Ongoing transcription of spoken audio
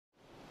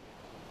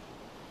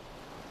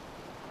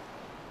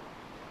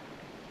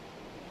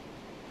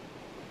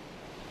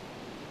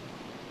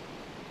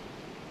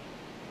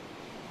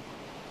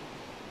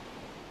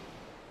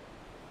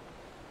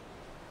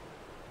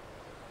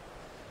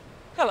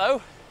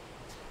Hello.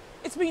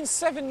 It's been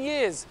 7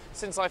 years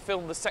since I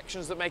filmed the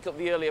sections that make up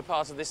the earlier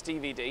part of this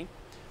DVD,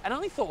 and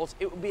I thought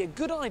it would be a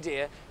good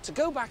idea to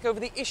go back over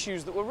the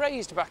issues that were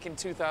raised back in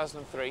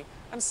 2003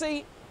 and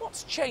see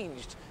what's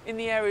changed in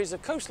the areas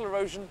of coastal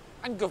erosion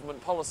and government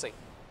policy.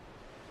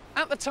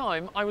 At the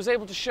time, I was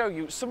able to show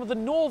you some of the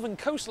northern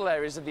coastal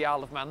areas of the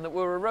Isle of Man that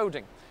were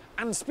eroding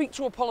and speak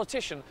to a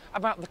politician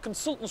about the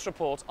consultant's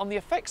report on the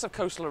effects of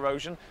coastal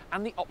erosion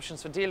and the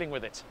options for dealing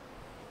with it.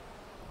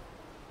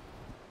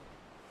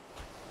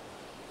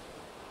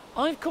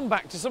 I've come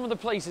back to some of the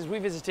places we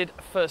visited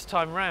first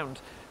time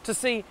round to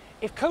see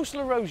if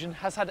coastal erosion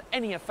has had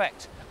any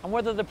effect and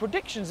whether the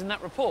predictions in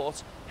that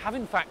report have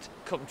in fact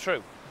come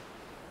true.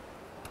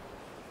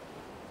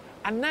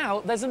 And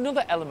now there's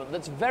another element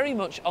that's very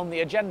much on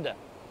the agenda: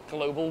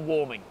 global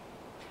warming.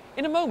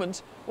 In a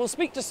moment, we'll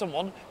speak to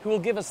someone who will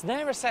give us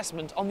their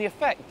assessment on the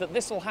effect that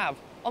this will have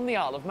on the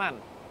Isle of Man.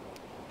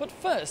 But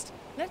first,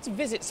 let's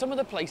visit some of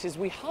the places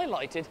we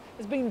highlighted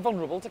as being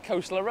vulnerable to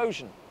coastal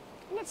erosion.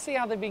 Let's see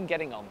how they've been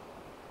getting on.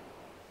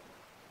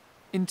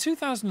 In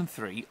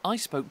 2003, I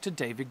spoke to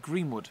David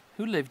Greenwood,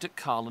 who lived at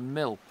Carlin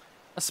Mill,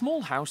 a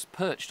small house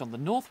perched on the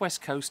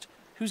northwest coast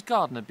whose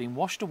garden had been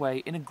washed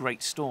away in a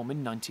great storm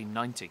in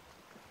 1990.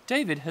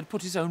 David had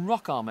put his own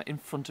rock armour in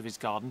front of his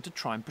garden to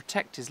try and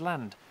protect his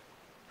land.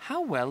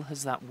 How well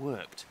has that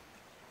worked?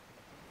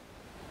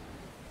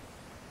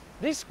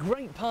 This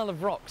great pile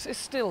of rocks is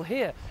still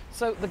here,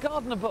 so the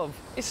garden above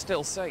is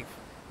still safe.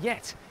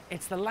 Yet,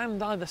 it's the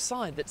land either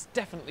side that's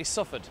definitely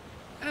suffered.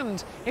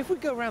 And if we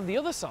go around the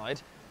other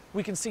side,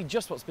 we can see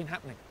just what's been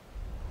happening.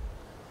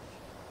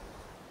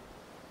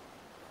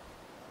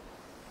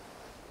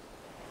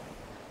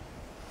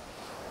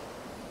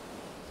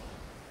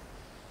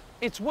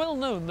 It's well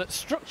known that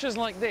structures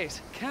like this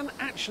can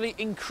actually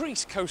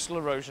increase coastal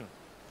erosion.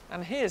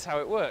 And here's how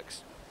it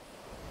works.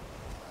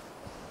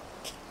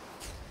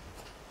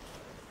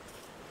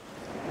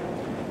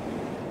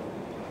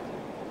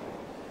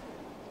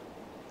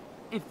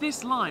 If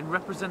this line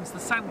represents the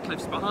sand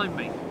cliffs behind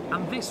me,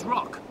 and this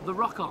rock, the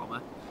rock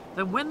armour,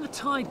 then when the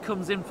tide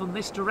comes in from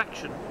this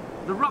direction,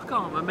 the rock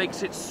armour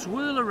makes it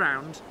swirl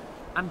around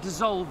and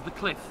dissolve the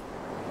cliff,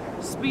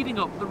 speeding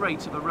up the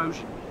rate of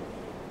erosion.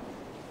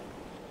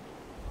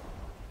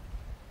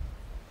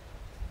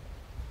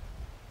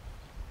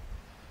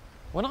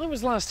 When I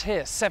was last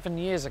here 7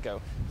 years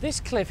ago, this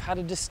cliff had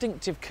a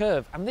distinctive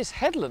curve, and this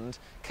headland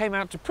came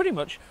out to pretty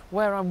much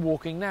where I'm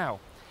walking now.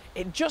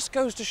 It just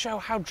goes to show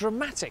how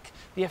dramatic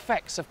the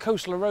effects of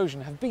coastal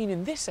erosion have been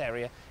in this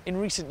area in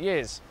recent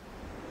years.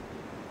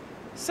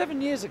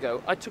 7 years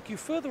ago, I took you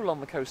further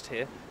along the coast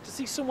here to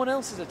see someone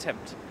else's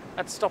attempt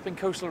at stopping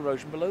coastal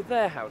erosion below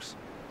their house.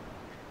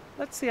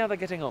 Let's see how they're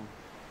getting on.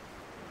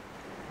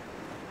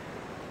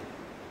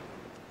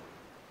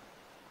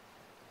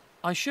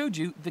 I showed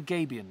you the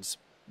gabions,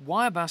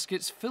 wire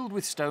baskets filled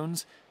with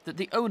stones that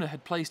the owner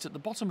had placed at the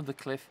bottom of the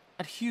cliff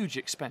at huge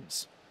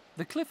expense.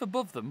 The cliff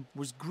above them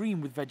was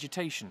green with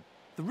vegetation,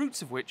 the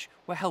roots of which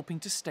were helping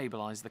to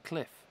stabilise the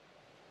cliff.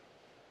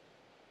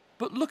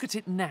 But look at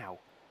it now.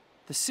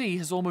 The sea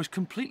has almost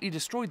completely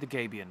destroyed the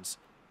gabions.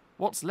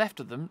 What's left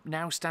of them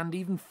now stand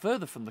even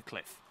further from the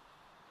cliff.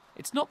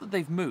 It's not that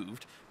they've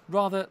moved,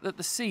 rather that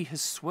the sea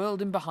has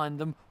swirled in behind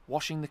them,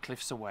 washing the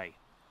cliffs away.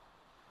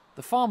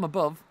 The farm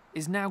above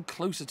is now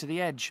closer to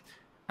the edge,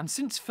 and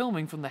since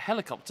filming from the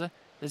helicopter,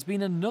 there's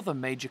been another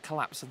major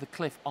collapse of the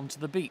cliff onto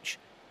the beach,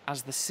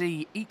 as the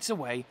sea eats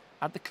away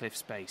at the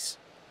cliff's base.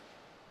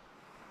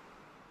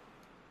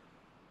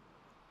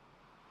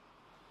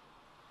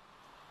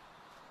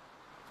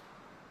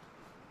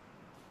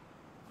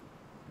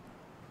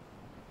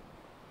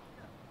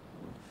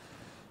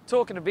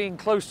 Talking of being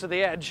close to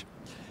the edge,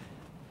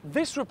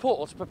 this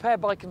report, prepared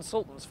by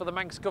consultants for the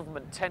Manx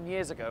government 10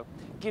 years ago,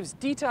 gives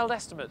detailed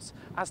estimates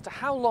as to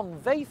how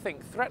long they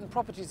think threatened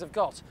properties have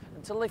got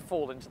until they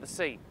fall into the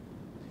sea.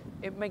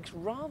 It makes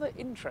rather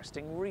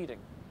interesting reading.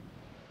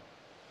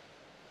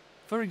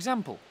 For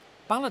example,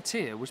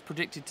 Ballateer was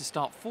predicted to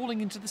start falling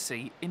into the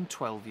sea in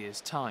 12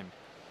 years' time.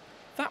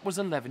 That was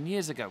 11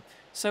 years ago,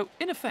 so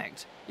in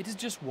effect, it is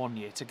just 1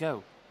 year to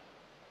go.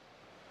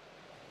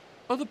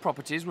 Other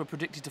properties were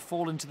predicted to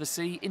fall into the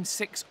sea in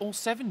 6 or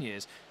 7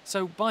 years,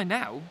 so by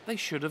now they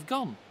should have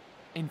gone.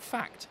 In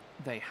fact,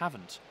 they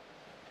haven't.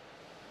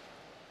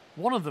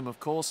 One of them, of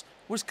course,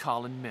 was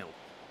Carlin Mill,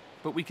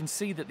 but we can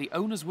see that the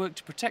owner's work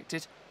to protect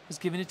it has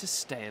given it a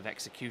stay of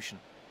execution.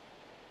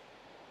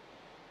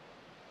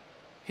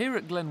 Here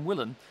at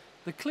Glenwillan,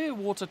 the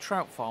Clearwater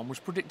trout farm was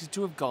predicted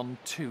to have gone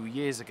 2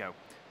 years ago.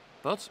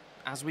 But,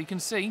 as we can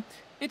see,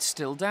 it's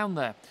still down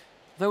there,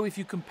 though if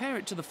you compare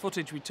it to the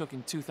footage we took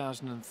in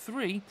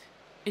 2003,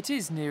 it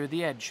is nearer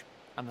the edge,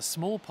 and the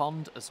small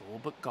pond has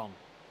all but gone.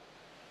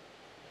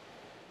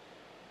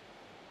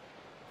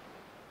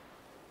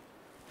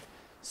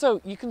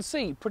 So, you can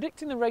see,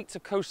 predicting the rates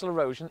of coastal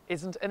erosion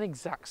isn't an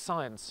exact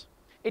science.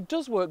 It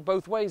does work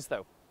both ways,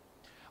 though.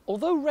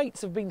 Although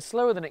rates have been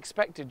slower than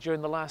expected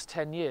during the last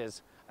 10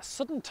 years, a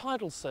sudden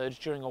tidal surge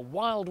during a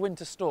wild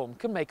winter storm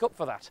can make up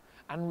for that,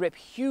 and rip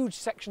huge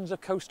sections of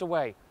coast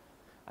away.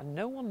 And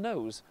no one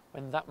knows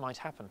when that might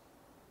happen.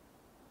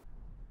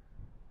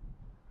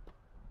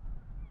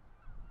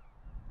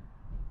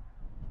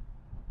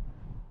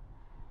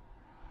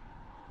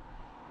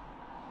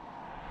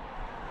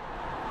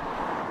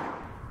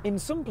 In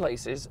some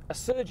places, a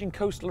surge in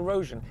coastal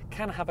erosion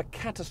can have a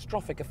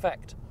catastrophic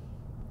effect.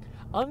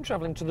 I'm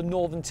travelling to the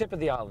northern tip of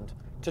the island,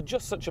 to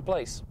just such a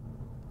place.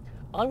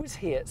 I was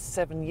here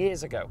 7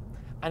 years ago,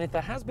 and if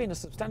there has been a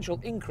substantial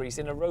increase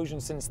in erosion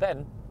since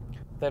then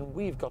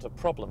we've got a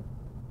problem.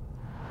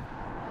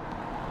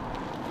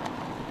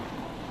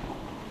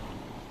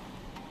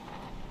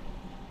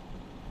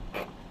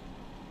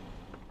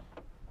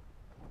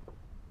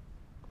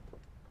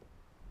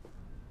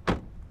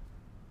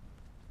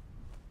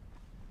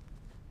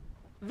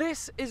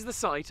 This is the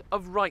site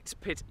of Wright's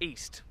Pit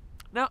East.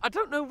 Now, I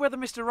don't know whether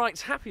Mr.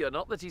 Wright's happy or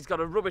not that he's got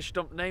a rubbish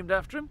dump named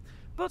after him,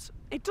 but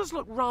it does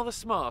look rather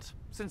smart,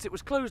 since it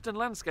was closed and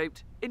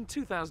landscaped in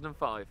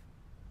 2005.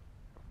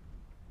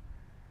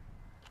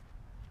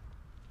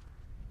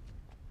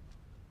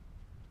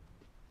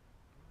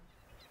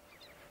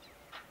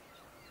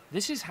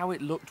 This is how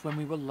it looked when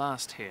we were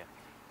last here.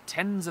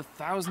 Tens of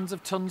thousands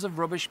of tons of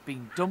rubbish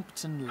being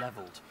dumped and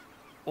levelled.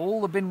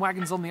 All the bin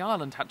wagons on the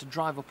island had to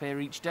drive up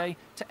here each day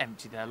to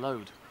empty their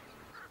load.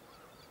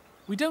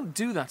 We don't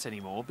do that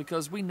anymore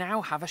because we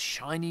now have a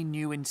shiny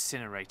new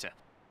incinerator.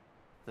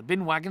 The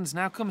bin wagons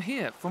now come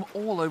here from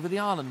all over the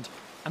island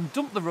and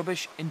dump the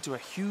rubbish into a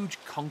huge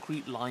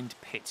concrete-lined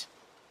pit.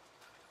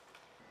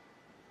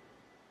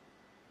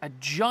 A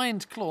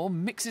giant claw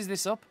mixes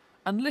this up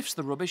and lifts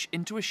the rubbish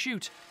into a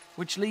chute,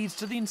 which leads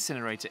to the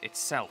incinerator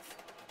itself.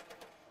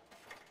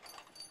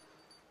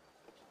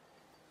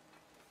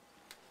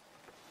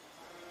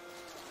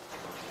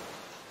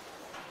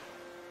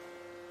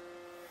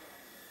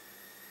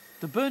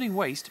 The burning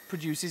waste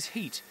produces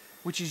heat,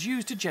 which is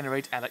used to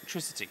generate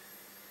electricity.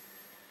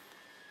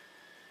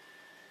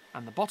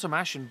 And the bottom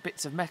ash and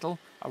bits of metal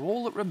are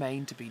all that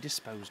remain to be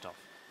disposed of.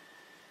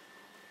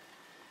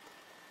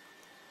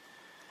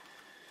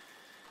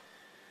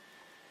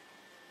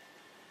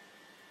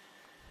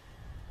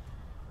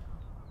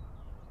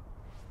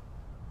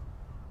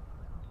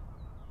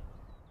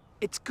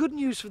 It's good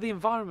news for the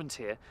environment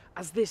here,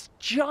 as this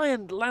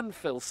giant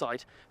landfill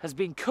site has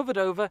been covered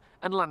over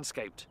and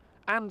landscaped.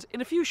 And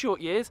in a few short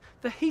years,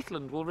 the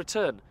heathland will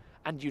return,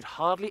 and you'd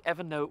hardly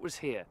ever know it was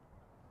here.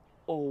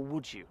 Or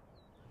would you?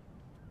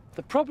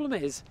 The problem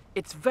is,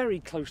 it's very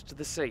close to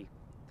the sea.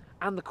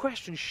 And the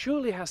question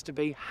surely has to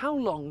be, how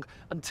long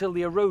until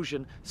the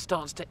erosion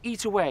starts to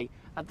eat away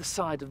at the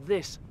side of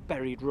this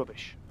buried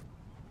rubbish?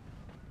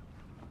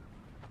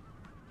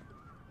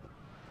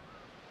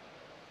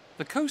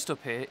 The coast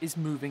up here is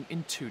moving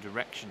in two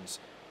directions.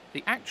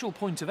 The actual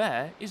point of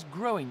air is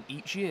growing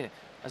each year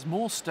as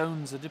more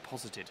stones are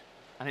deposited,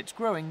 and it's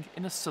growing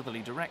in a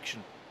southerly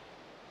direction.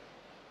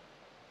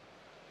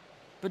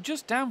 But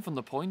just down from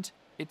the point,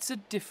 it's a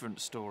different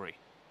story.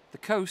 The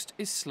coast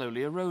is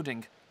slowly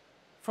eroding.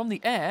 From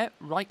the air,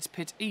 Wright's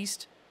Pit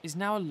East is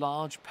now a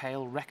large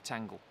pale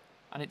rectangle,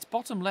 and its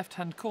bottom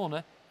left-hand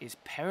corner is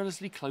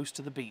perilously close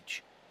to the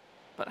beach.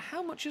 But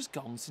how much has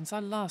gone since I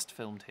last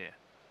filmed here?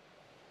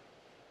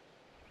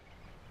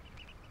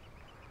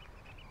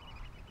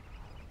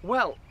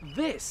 Well,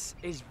 this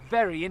is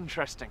very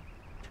interesting.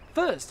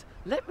 First,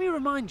 let me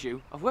remind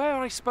you of where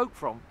I spoke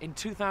from in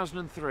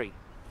 2003.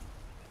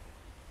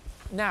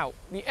 Now,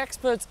 the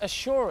experts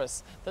assure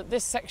us that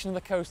this section of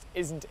the coast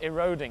isn't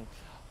eroding,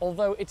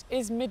 although it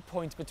is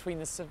midpoint between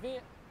the severe...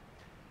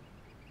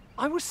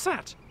 I was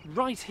sat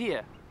right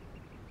here,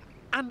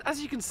 and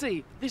as you can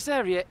see, this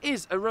area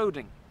is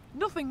eroding.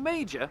 Nothing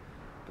major,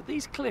 but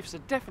these cliffs are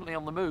definitely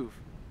on the move.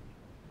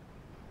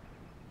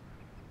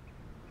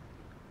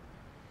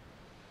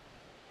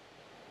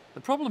 The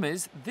problem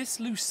is,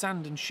 this loose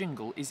sand and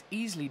shingle is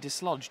easily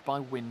dislodged by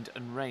wind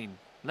and rain,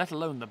 let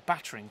alone the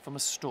battering from a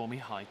stormy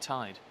high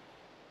tide.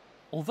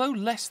 Although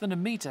less than a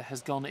metre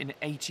has gone in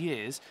 8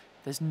 years,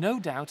 there's no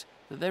doubt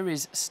that there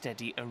is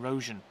steady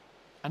erosion.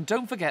 And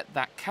don't forget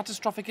that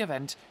catastrophic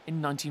event in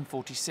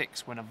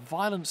 1946 when a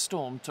violent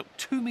storm took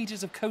 2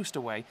 metres of coast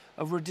away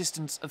over a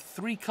distance of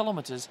 3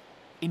 kilometres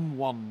in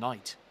one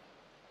night.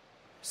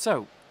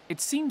 So, it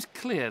seems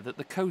clear that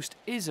the coast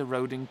is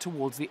eroding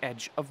towards the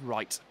edge of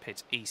Wright's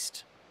Pit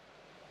East.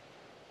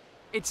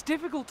 It's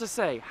difficult to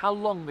say how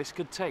long this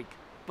could take,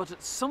 but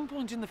at some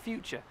point in the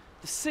future,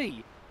 the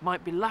sea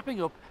might be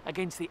lapping up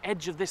against the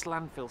edge of this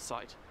landfill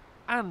site.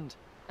 And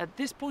at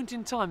this point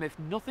in time, if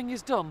nothing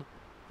is done,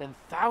 then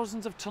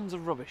thousands of tons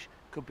of rubbish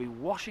could be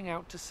washing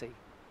out to sea.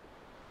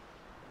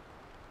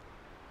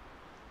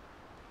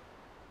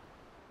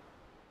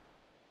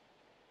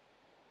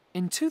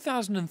 In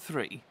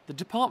 2003, the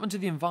Department of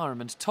the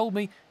Environment told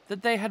me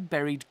that they had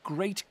buried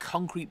great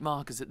concrete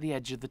markers at the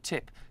edge of the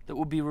tip that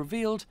would be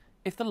revealed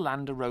if the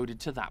land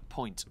eroded to that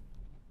point.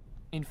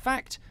 In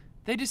fact,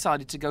 they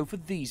decided to go for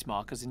these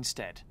markers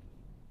instead.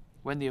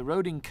 When the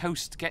eroding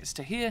coast gets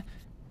to here,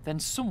 then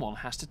someone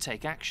has to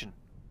take action.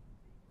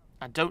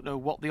 I don't know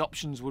what the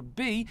options would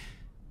be,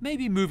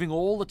 Maybe moving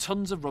all the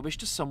tons of rubbish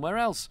to somewhere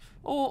else,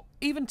 or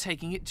even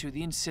taking it to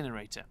the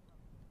incinerator.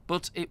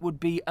 But it would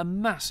be a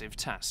massive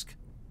task.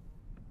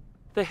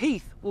 The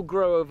heath will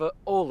grow over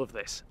all of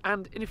this,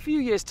 and in a few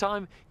years'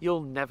 time,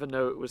 you'll never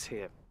know it was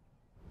here.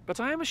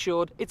 But I am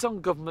assured it's on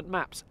government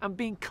maps and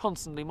being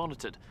constantly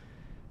monitored.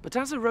 But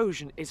as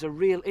erosion is a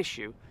real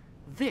issue,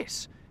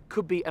 this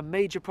could be a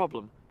major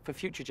problem for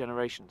future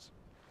generations.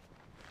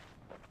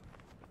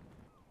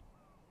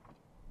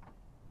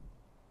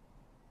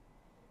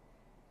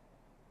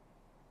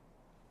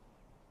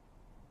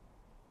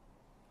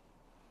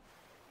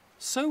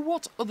 So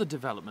what other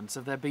developments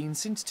have there been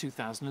since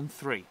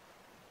 2003?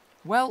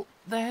 Well,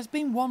 there has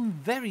been one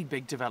very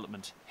big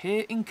development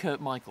here in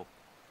Kirkmichael,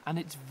 and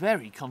it's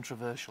very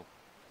controversial.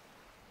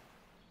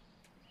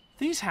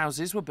 These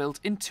houses were built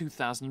in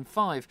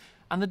 2005,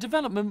 and the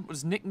development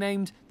was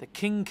nicknamed the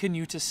King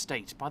Canute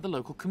Estate by the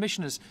local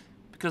commissioners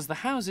because the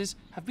houses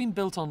have been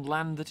built on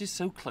land that is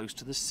so close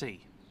to the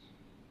sea.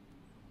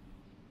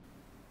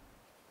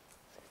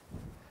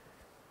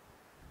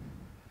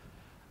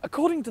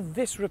 According to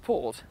this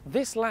report,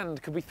 this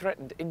land could be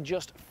threatened in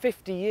just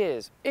 50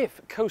 years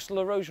if coastal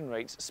erosion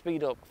rates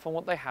speed up from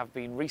what they have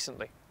been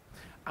recently.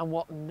 And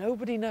what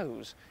nobody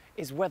knows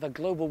is whether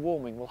global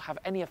warming will have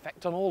any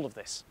effect on all of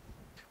this.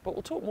 But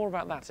we'll talk more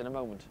about that in a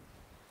moment.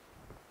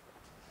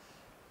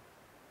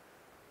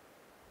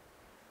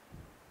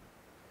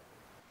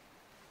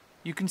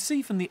 You can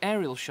see from the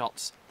aerial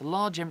shots the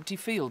large empty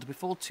field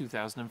before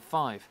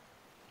 2005.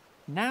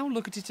 Now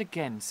look at it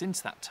again since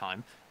that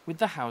time with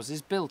the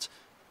houses built,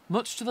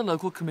 much to the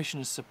local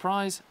commissioners'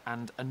 surprise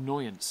and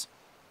annoyance.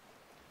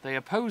 They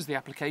opposed the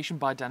application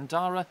by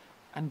Dandara,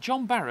 and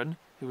John Barron,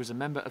 who was a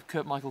member of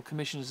Kirkmichael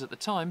Commissioners at the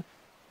time,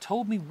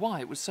 told me why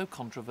it was so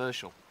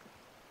controversial.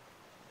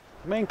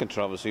 The main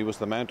controversy was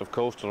the amount of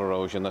coastal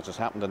erosion that has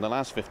happened in the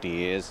last 50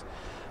 years,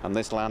 and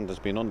this land has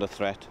been under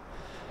threat,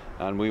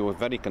 and we were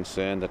very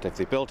concerned that if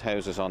they built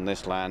houses on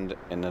this land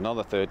in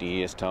another 30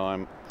 years'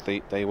 time,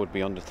 they would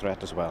be under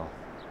threat as well.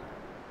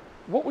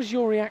 What was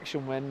your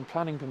reaction when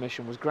planning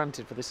permission was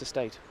granted for this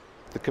estate?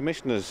 The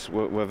commissioners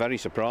were very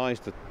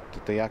surprised that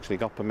they actually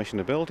got permission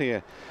to build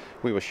here.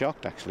 We were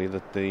shocked actually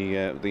that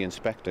the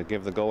inspector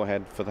gave the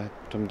go-ahead for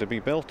them to be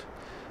built.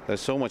 There's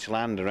so much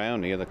land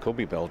around here that could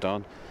be built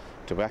on,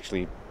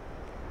 to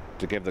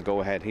give the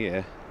go-ahead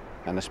here,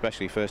 and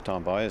especially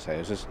first-time buyers'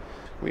 houses.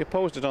 We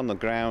opposed it on the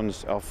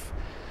grounds of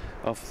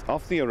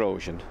the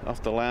erosion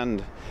of the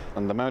land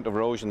and the amount of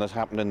erosion that's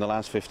happened in the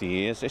last 50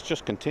 years. It's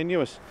just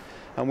continuous.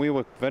 And we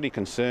were very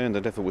concerned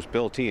that if it was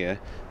built here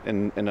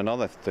in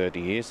another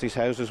 30 years, these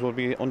houses will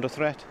be under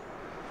threat.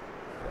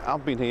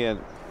 I've been here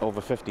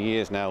over 50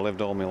 years now,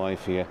 lived all my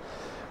life here.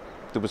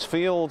 There was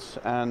fields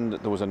and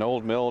there was an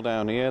old mill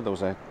down here, there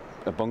was a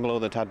bungalow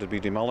that had to be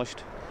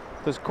demolished.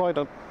 There's quite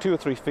 2 or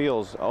 3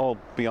 fields all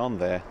beyond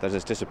there that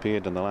has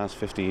disappeared in the last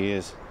 50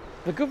 years.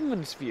 The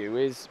government's view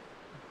is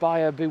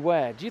buyer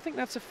beware. Do you think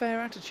that's a fair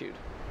attitude?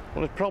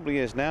 Well, it probably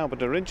is now,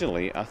 but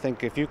originally I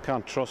think if you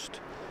can't trust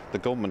the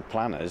government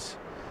planners,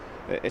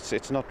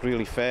 it's not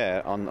really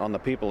fair on the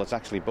people that's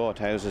actually bought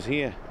houses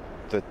here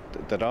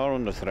that are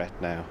under threat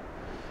now.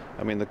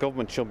 I mean, the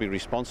government should be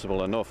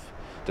responsible enough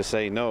to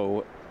say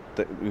no,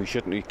 that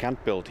we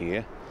can't build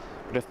here.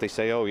 But if they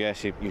say, oh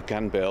yes, you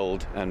can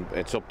build and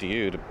it's up to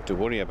you to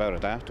worry about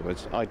it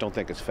afterwards, I don't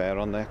think it's fair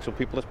on the actual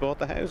people that bought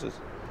the houses.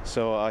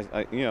 So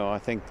I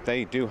think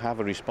they do have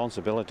a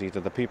responsibility to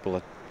the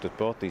people that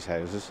bought these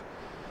houses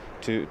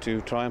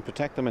to try and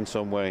protect them in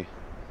some way.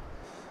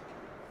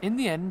 In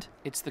the end,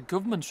 it's the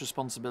government's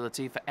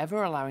responsibility for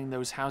ever allowing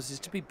those houses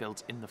to be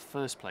built in the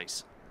first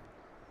place.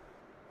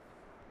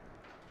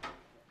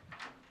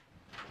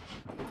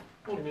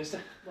 Morning, Minister.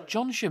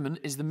 John Shimon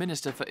is the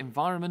Minister for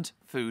Environment,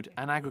 Food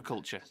and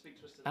Agriculture,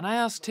 and I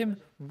asked him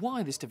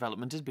why this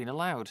development has been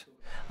allowed.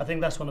 I think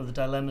that's one of the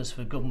dilemmas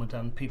for government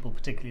and people,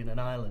 particularly in an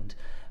island.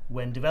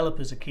 When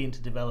developers are keen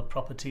to develop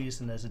properties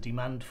and there's a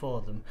demand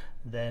for them,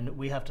 then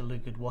we have to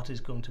look at what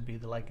is going to be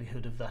the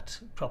likelihood of that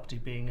property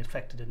being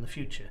affected in the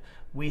future.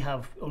 We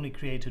have only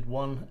created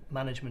one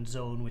management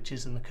zone, which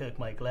is in the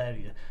Kirkmichael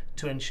area,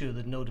 to ensure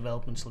that no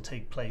developments will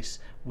take place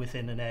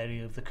within an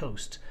area of the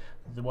coast.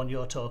 The one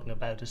you're talking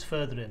about is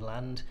further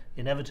inland,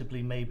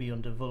 inevitably may be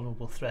under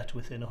vulnerable threat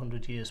within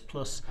 100 years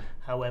plus.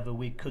 However,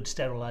 we could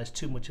sterilise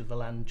too much of the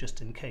land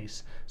just in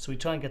case. So we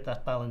try and get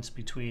that balance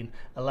between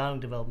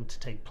allowing development to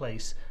take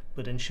place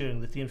but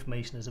ensuring that the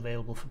information is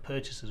available for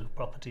purchasers of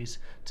properties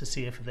to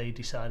see if they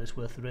decide it's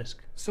worth the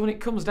risk. So when it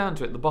comes down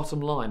to it, the bottom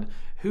line,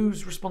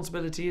 whose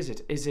responsibility is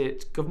it? Is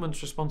it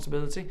government's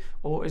responsibility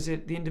or is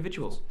it the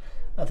individuals?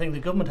 I think the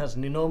government has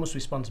an enormous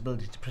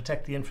responsibility to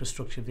protect the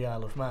infrastructure of the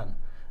Isle of Man.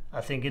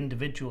 I think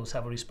individuals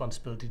have a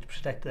responsibility to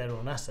protect their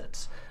own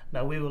assets.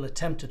 Now, we will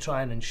attempt to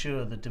try and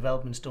ensure that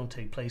developments don't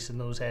take place in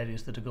those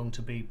areas that are going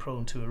to be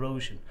prone to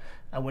erosion.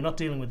 And we're not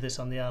dealing with this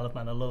on the Isle of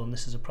Man alone.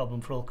 This is a problem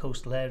for all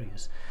coastal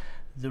areas.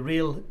 The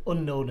real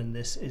unknown in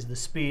this is the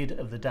speed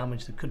of the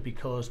damage that could be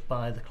caused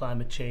by the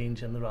climate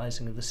change and the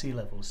rising of the sea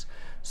levels.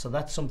 So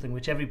that's something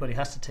which everybody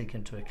has to take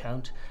into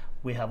account.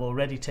 We have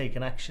already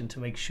taken action to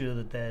make sure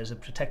that there's a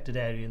protected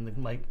area in the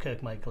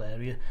Kirkmichael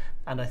area,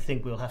 and I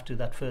think we'll have to do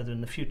that further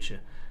in the future.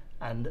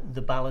 And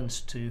the balance,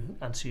 to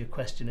answer your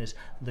question, is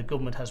the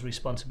government has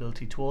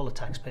responsibility to all the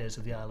taxpayers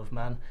of the Isle of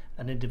Man,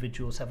 and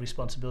individuals have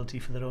responsibility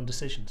for their own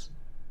decisions.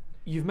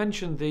 You've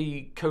mentioned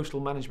the Coastal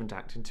Management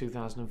Act in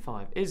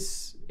 2005.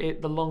 Is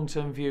it the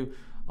long-term view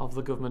of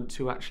the government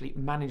to actually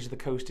manage the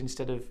coast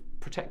instead of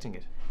protecting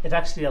it? It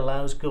actually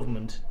allows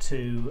government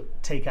to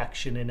take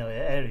action in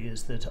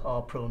areas that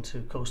are prone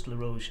to coastal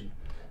erosion.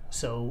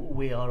 So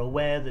we are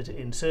aware that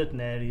in certain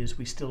areas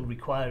we still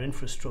require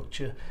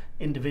infrastructure.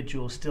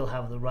 Individuals still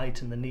have the right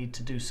and the need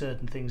to do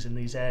certain things in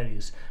these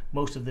areas.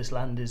 Most of this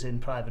land is in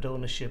private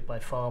ownership by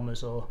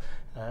farmers or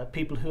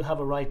people who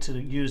have a right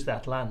to use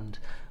that land.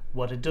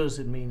 What it does,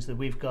 it means that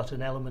we've got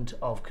an element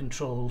of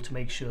control to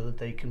make sure that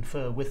they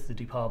confer with the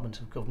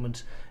Department of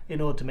Government in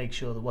order to make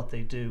sure that what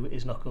they do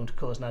is not going to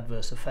cause an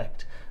adverse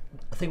effect.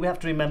 I think we have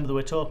to remember that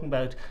we're talking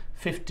about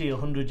 50 or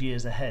 100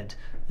 years ahead,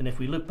 and if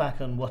we look back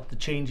on what the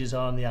changes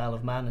are in the Isle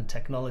of Man and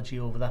technology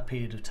over that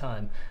period of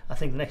time, I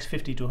think the next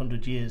 50 to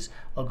 100 years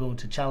are going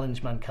to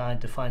challenge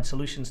mankind to find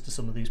solutions to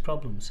some of these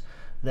problems.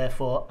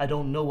 Therefore, I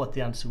don't know what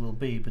the answer will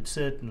be, but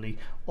certainly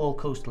all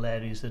coastal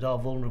areas that are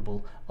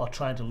vulnerable are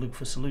trying to look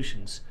for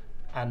solutions,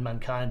 and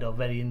mankind are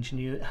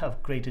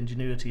have great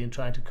ingenuity in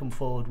trying to come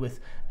forward with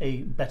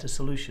a better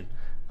solution.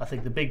 I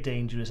think the big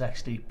danger is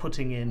actually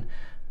putting in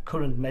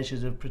current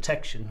measures of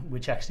protection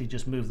which actually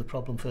just move the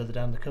problem further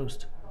down the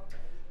coast.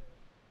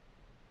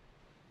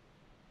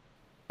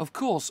 Of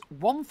course,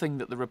 one thing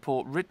that the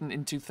report written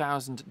in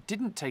 2000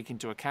 didn't take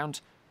into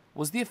account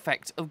was the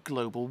effect of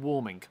global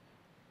warming.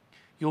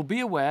 You'll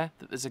be aware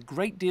that there's a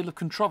great deal of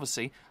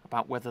controversy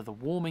about whether the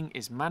warming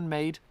is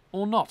man-made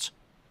or not,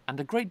 and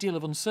a great deal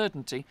of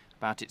uncertainty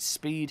about its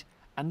speed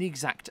and the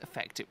exact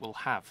effect it will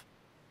have.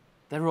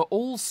 There are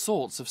all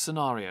sorts of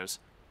scenarios,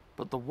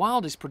 but the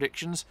wildest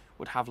predictions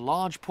would have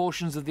large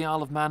portions of the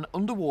Isle of Man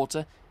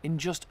underwater in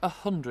just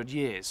 100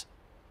 years.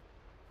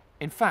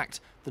 In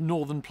fact, the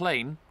northern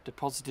plain,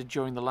 deposited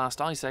during the last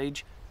ice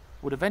age,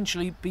 would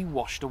eventually be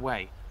washed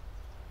away.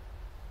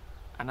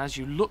 And as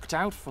you looked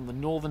out from the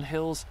northern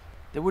hills,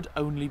 there would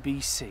only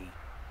be sea.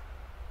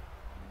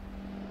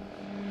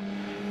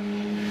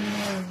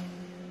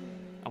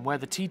 And where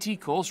the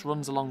TT course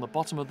runs along the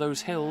bottom of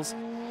those hills,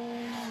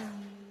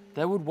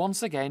 there would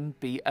once again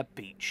be a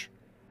beach.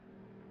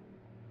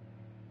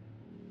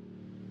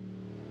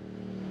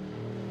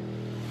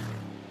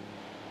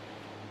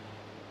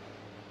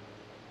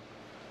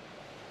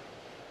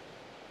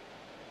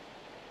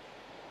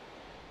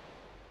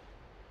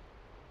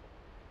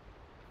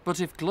 But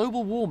if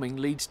global warming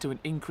leads to an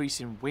increase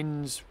in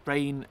winds,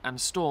 rain and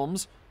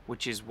storms,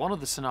 which is one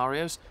of the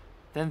scenarios,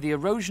 then the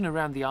erosion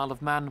around the Isle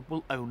of Man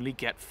will only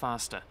get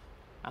faster,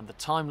 and the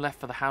time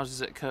left for the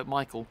houses at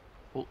Kirkmichael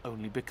will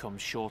only become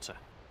shorter.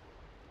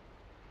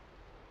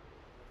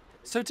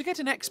 So to get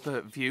an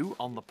expert view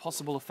on the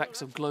possible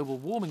effects of global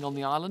warming on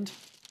the island,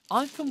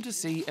 I've come to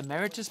see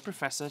Emeritus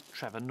Professor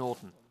Trevor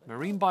Norton,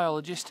 marine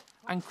biologist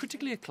and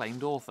critically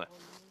acclaimed author.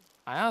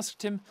 I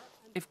asked him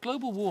if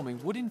global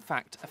warming would in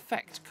fact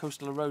affect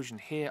coastal erosion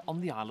here on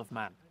the Isle of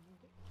Man.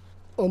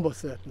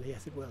 Almost certainly,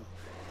 yes it will.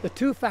 The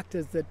two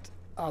factors that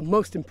are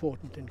most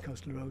important in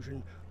coastal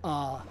erosion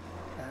are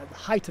the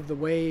height of the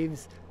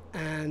waves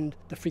and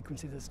the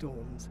frequency of the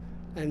storms.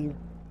 And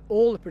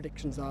all the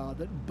predictions are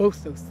that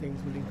both those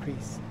things will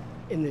increase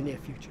in the near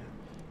future.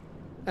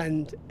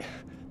 And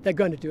they're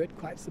going to do it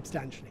quite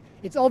substantially.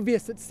 It's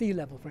obvious that sea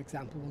level, for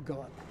example, will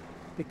go up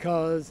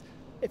because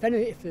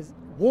if there's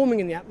warming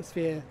in the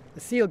atmosphere,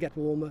 the sea will get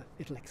warmer,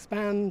 it'll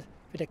expand.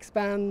 If it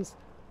expands,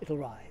 it'll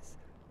rise.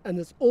 And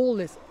there's all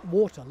this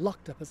water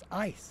locked up as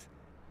ice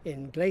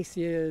in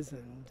glaciers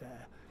and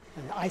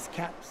ice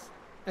caps.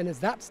 And as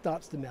that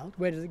starts to melt,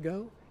 where does it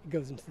go? It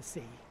goes into the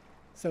sea.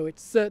 So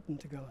it's certain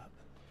to go up.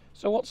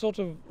 So what sort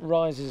of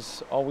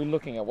rises are we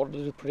looking at? What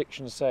do the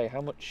predictions say?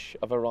 How much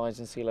of a rise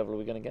in sea level are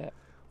we going to get?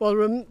 Well,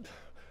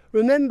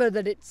 remember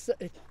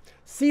that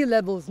sea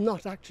level is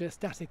not actually a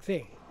static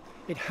thing.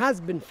 It has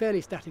been fairly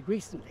static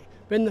recently,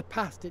 but in the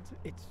past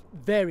it's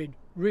varied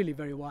really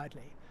very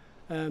widely.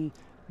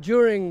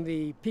 During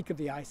the peak of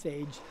the Ice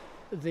Age,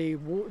 the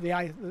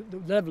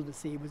level of the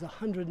sea was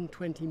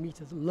 120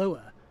 metres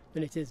lower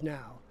than it is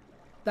now.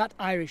 That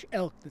Irish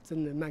elk that's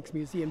in the Manx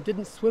Museum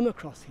didn't swim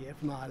across here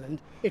from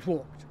Ireland, it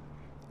walked.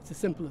 It's as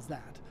simple as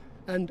that.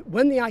 And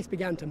when the ice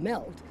began to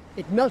melt,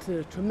 it melted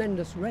at a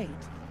tremendous rate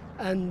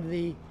and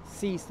the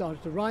sea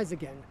started to rise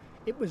again.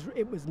 It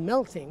was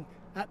melting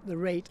at the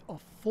rate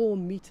of 4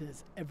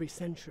 metres every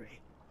century.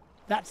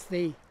 That's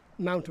the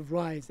amount of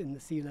rise in the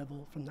sea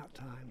level from that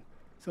time.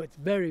 So it's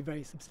very,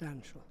 very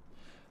substantial.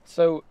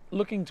 So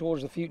looking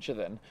towards the future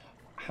then,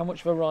 how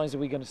much of a rise are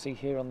we going to see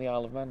here on the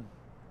Isle of Man?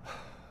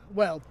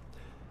 Well,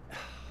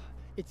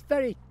 it's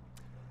very,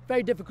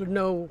 very difficult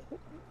to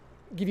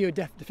give you a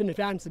definitive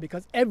answer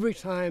because every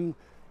time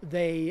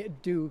they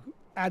do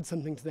add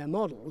something to their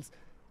models,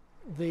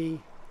 the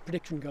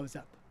prediction goes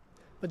up.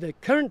 But the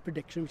current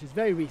prediction, which is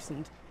very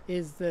recent,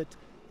 is that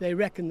they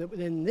reckon that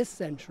within this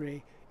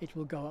century it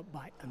will go up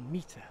by 1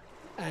 metre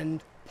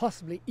and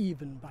possibly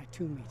even by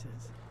 2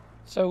 metres.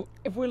 So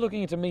if we're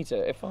looking at a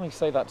metre, if I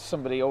say that to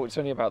somebody, oh, it's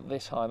only about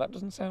this high, that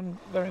doesn't sound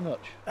very much.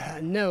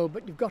 No,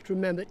 but you've got to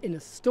remember that in a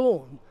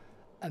storm,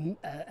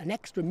 an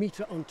extra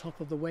metre on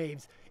top of the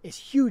waves is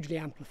hugely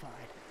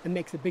amplified and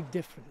makes a big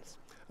difference.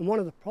 And one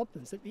of the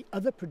problems that the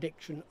other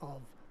prediction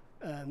of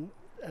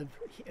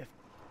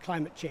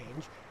climate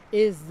change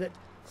is that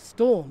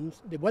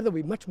storms, the weather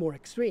will be much more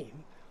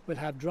extreme. We'll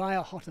have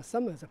drier, hotter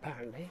summers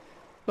apparently,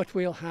 but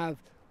we'll have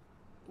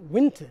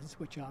winters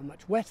which are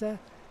much wetter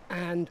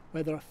and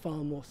where there are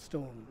far more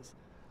storms.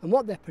 And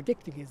what they're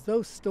predicting is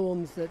those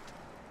storms that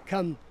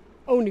come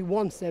only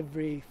once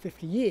every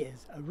 50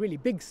 years, a really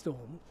big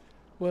storm,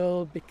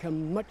 will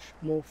become much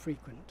more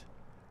frequent,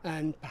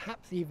 and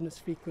perhaps even as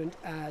frequent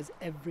as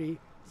every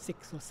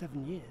 6 or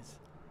 7 years.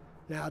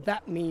 Now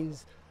that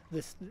means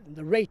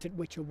the rate at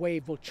which a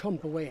wave will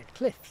chomp away at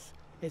cliffs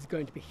is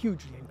going to be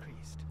hugely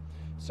increased.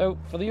 So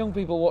for the young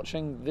people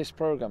watching this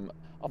programme,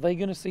 are they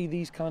going to see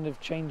these kind of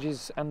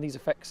changes and these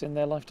effects in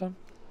their lifetime?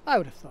 I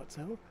would have thought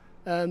so.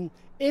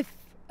 If,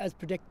 as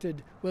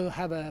predicted, we'll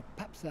have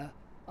perhaps a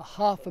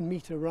 0.5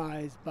 metre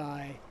rise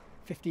by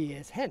 50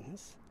 years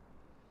hence,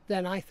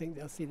 then I think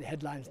they'll see the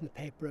headlines in the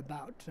paper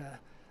about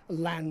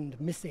land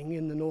missing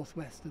in the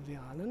northwest of the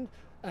island,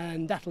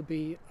 and that'll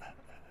be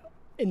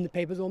in the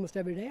papers almost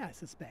every day, I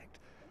suspect.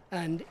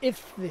 And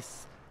if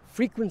this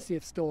frequency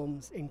of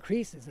storms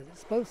increases as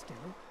it's supposed to,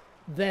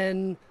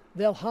 then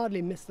they'll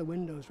hardly miss the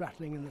windows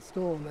rattling in the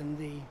storm and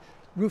the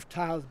roof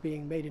tiles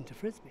being made into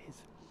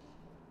frisbees.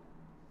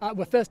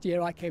 Well, first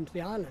year I came to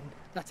the island,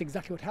 that's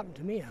exactly what happened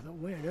to me. I thought,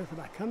 where on earth have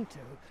I come to?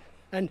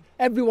 And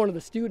every one of the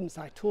students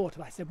I taught,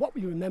 I said, what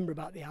will you remember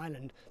about the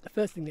island? The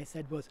first thing they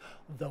said was,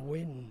 the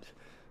wind.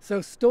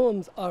 So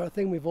storms are a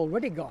thing we've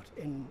already got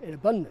in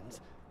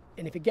abundance,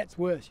 and if it gets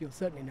worse, you'll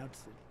certainly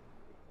notice it.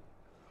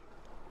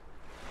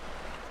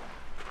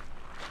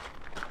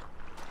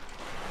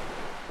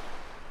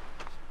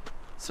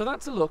 So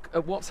that's a look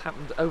at what's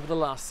happened over the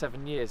last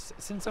 7 years,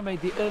 since I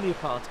made the earlier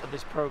part of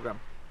this programme.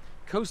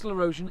 Coastal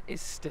erosion is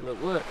still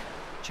at work,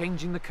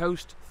 changing the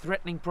coast,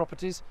 threatening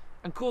properties,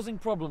 and causing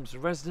problems for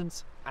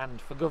residents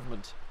and for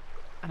government.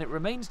 And it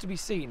remains to be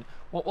seen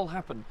what will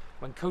happen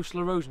when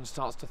coastal erosion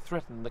starts to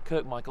threaten the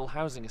Kirkmichael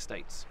housing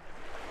estates.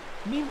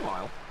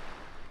 Meanwhile,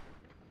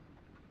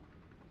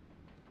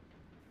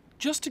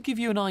 just to give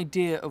you an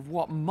idea of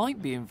what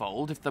might be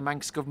involved if the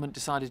Manx government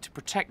decided to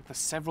protect the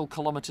several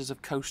kilometres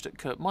of coast at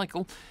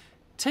Kirkmichael,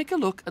 take a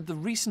look at the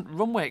recent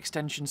runway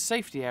extension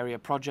safety area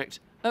project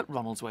at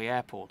Ronaldsway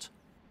Airport.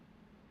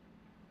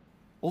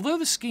 Although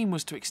the scheme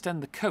was to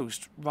extend the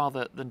coast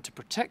rather than to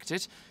protect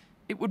it,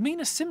 it would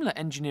mean a similar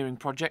engineering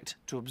project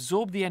to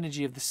absorb the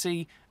energy of the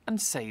sea and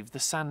save the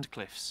sand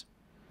cliffs.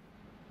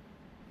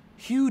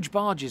 Huge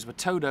barges were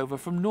towed over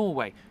from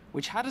Norway,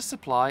 which had a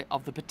supply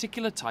of the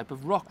particular type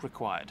of rock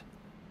required.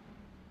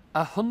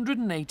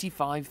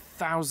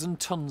 185,000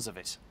 tonnes of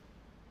it.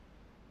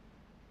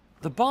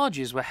 The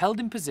barges were held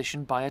in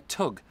position by a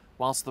tug,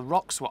 whilst the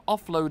rocks were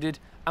offloaded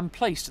and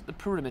placed at the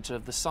perimeter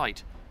of the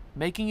site,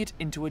 making it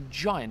into a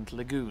giant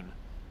lagoon.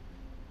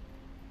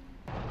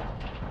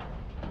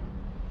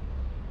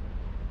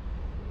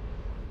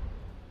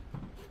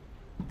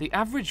 The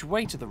average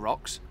weight of the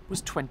rocks was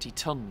 20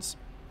 tonnes,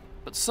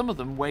 but some of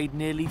them weighed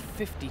nearly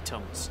 50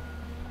 tonnes.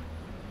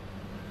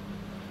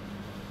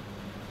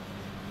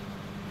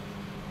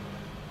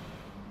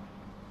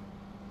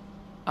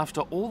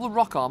 After all the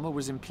rock armour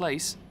was in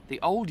place, the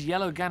old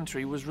yellow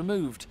gantry was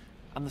removed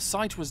and the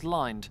site was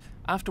lined,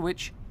 after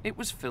which it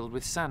was filled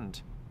with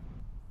sand.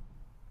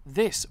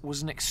 This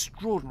was an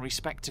extraordinary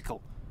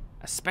spectacle.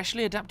 A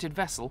specially adapted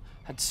vessel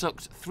had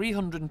sucked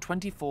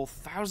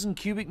 324,000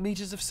 cubic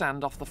metres of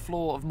sand off the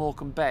floor of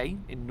Morecambe Bay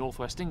in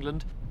northwest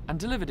England and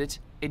delivered it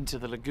into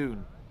the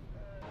lagoon.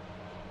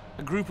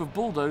 A group of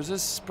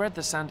bulldozers spread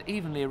the sand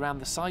evenly around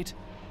the site,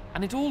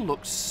 and it all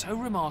looked so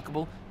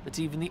remarkable that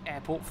even the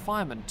airport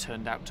firemen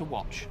turned out to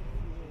watch.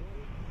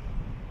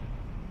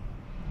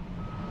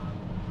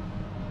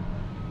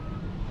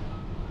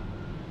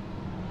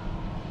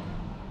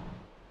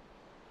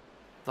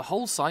 The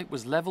whole site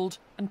was levelled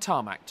and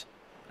tarmacked,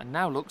 and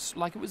now looks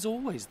like it was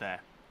always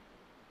there.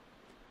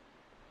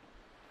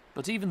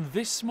 But even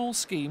this small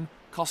scheme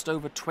cost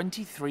over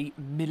 £23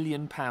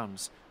 million,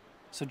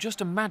 so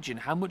just imagine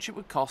how much it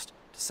would cost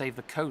to save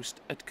the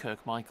coast at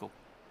Kirkmichael.